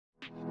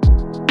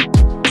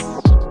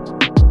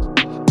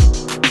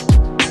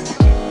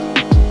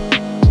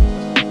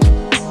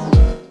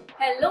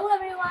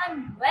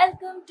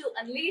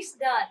unleash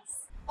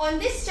dance. On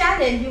this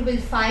channel, you will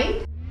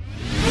find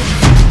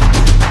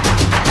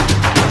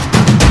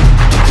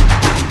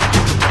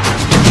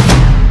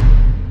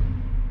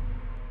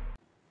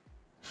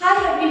Hi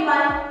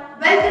everyone,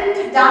 welcome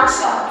to Dance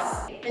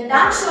Shorts. The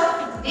dance short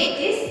for today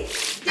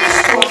is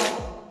Dishwasher.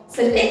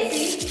 So let's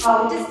see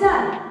how it is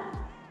done.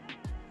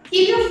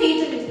 Keep your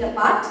feet a little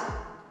apart.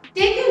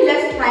 Take your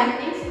left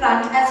hand in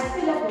front as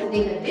if you are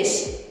holding a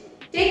dish.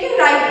 Take your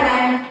right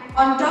hand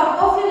on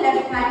top of your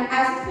left hand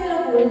as if you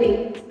are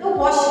holding the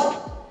washer.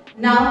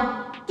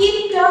 Now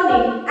keep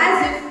turning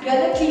as if you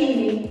are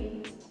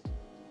cleaning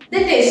the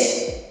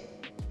dish.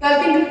 You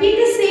can repeat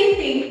the same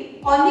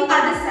thing on the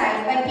other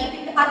side by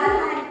keeping the other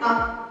hand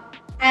up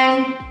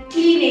and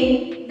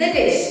cleaning the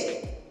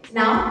dish.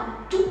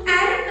 Now to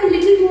add a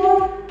little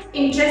more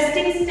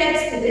interesting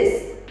steps to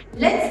this,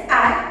 let's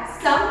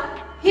add some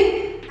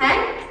hip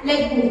and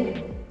leg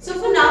movement. So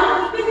for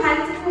now, keep your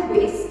hands in your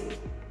waist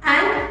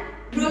and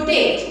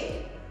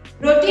rotate.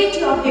 Rotate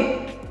your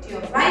hip to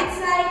your right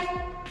side.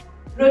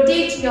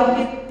 Rotate your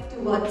hip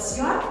towards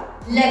your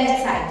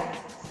left side.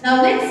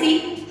 Now let's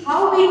see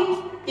how we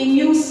can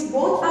use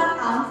both our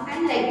arms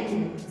and leg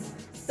movements.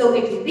 So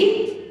it will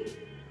be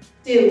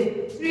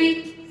 2,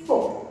 3,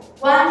 4.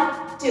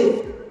 1,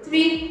 2,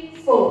 3,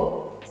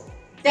 4.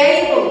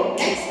 There you go.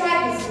 Let's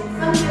try this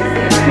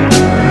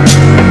one.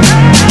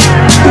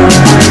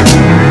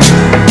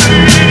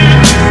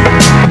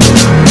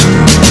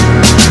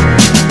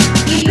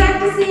 Keep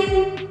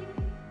practicing.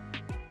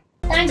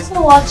 Thanks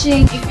for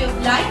watching. If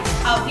you've liked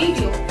our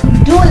video,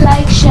 Do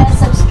like, share,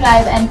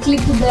 subscribe and click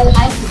the bell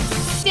icon.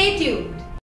 stay tuned.